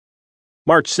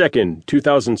March 2nd,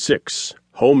 2006,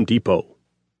 Home Depot.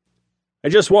 I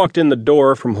just walked in the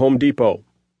door from Home Depot.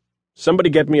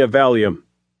 Somebody get me a Valium.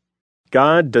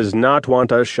 God does not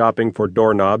want us shopping for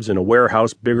doorknobs in a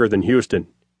warehouse bigger than Houston.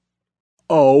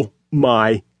 Oh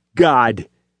my God!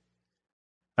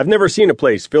 I've never seen a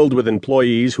place filled with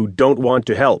employees who don't want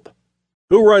to help.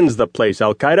 Who runs the place,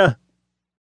 Al-Qaeda?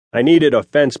 I needed a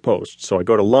fence post, so I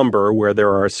go to lumber where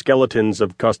there are skeletons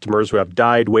of customers who have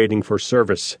died waiting for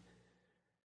service.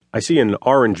 I see an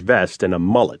orange vest and a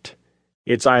mullet.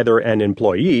 It's either an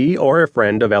employee or a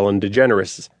friend of Ellen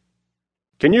DeGeneres.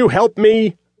 "Can you help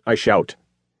me?" I shout.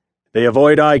 They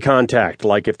avoid eye contact,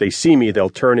 like if they see me they'll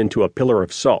turn into a pillar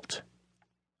of salt.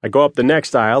 I go up the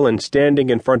next aisle, and standing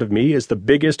in front of me is the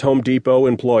biggest Home Depot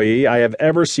employee I have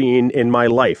ever seen in my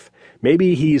life.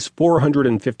 Maybe he's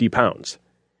 450 pounds.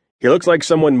 He looks like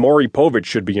someone Maury Povich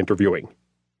should be interviewing.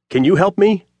 "Can you help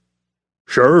me?"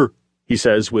 "Sure," he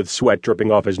says with sweat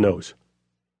dripping off his nose.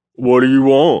 "What do you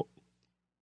want?"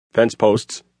 "Fence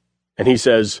posts." And he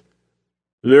says,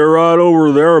 "They're right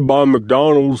over there by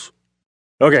McDonald's."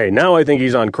 Okay, now I think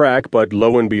he's on crack, but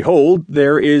lo and behold,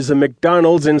 there is a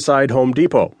McDonald's inside Home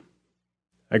Depot.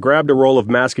 I grabbed a roll of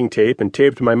masking tape and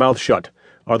taped my mouth shut.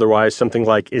 Otherwise, something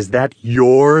like, "Is that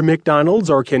your McDonald's,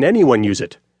 or can anyone use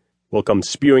it?" will come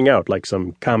spewing out like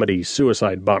some comedy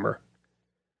suicide bomber.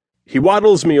 He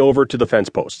waddles me over to the fence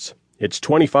posts. It's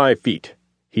 25 feet.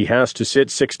 He has to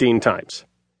sit 16 times.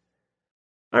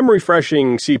 I'm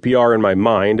refreshing CPR in my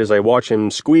mind as I watch him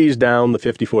squeeze down the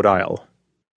 50-foot aisle.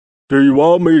 "Do you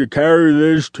want me to carry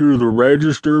this to the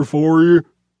register for you?"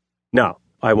 "No,"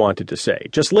 I wanted to say.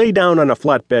 "Just lay down on a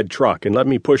flatbed truck and let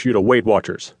me push you to Weight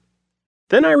Watchers."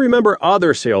 Then I remember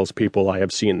other salespeople I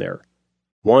have seen there.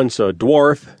 Once a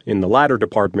dwarf in the ladder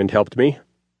department helped me.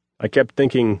 I kept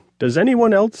thinking, does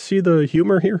anyone else see the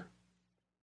humor here?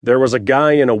 There was a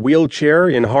guy in a wheelchair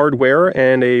in hardware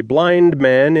and a blind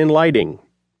man in lighting.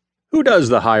 Who does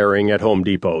the hiring at Home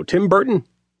Depot? Tim Burton?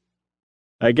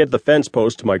 I get the fence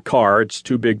post to my car. It's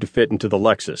too big to fit into the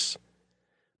Lexus.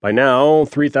 By now,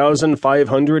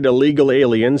 3,500 illegal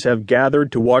aliens have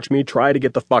gathered to watch me try to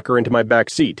get the fucker into my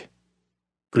back seat.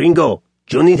 "Gringo,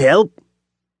 do you need help?"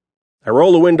 I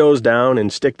roll the windows down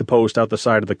and stick the post out the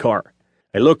side of the car.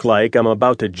 I look like I'm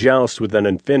about to joust with an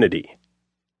infinity.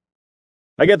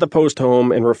 I get the post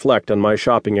home and reflect on my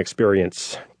shopping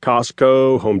experience.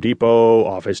 Costco, Home Depot,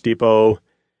 Office Depot.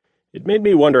 It made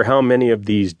me wonder how many of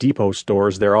these depot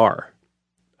stores there are.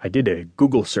 I did a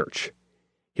Google search.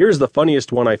 Here's the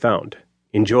funniest one I found.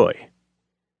 Enjoy.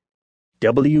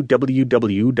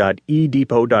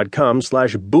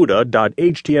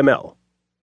 www.edepot.com/buddha.html.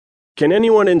 Can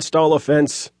anyone install a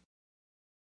fence?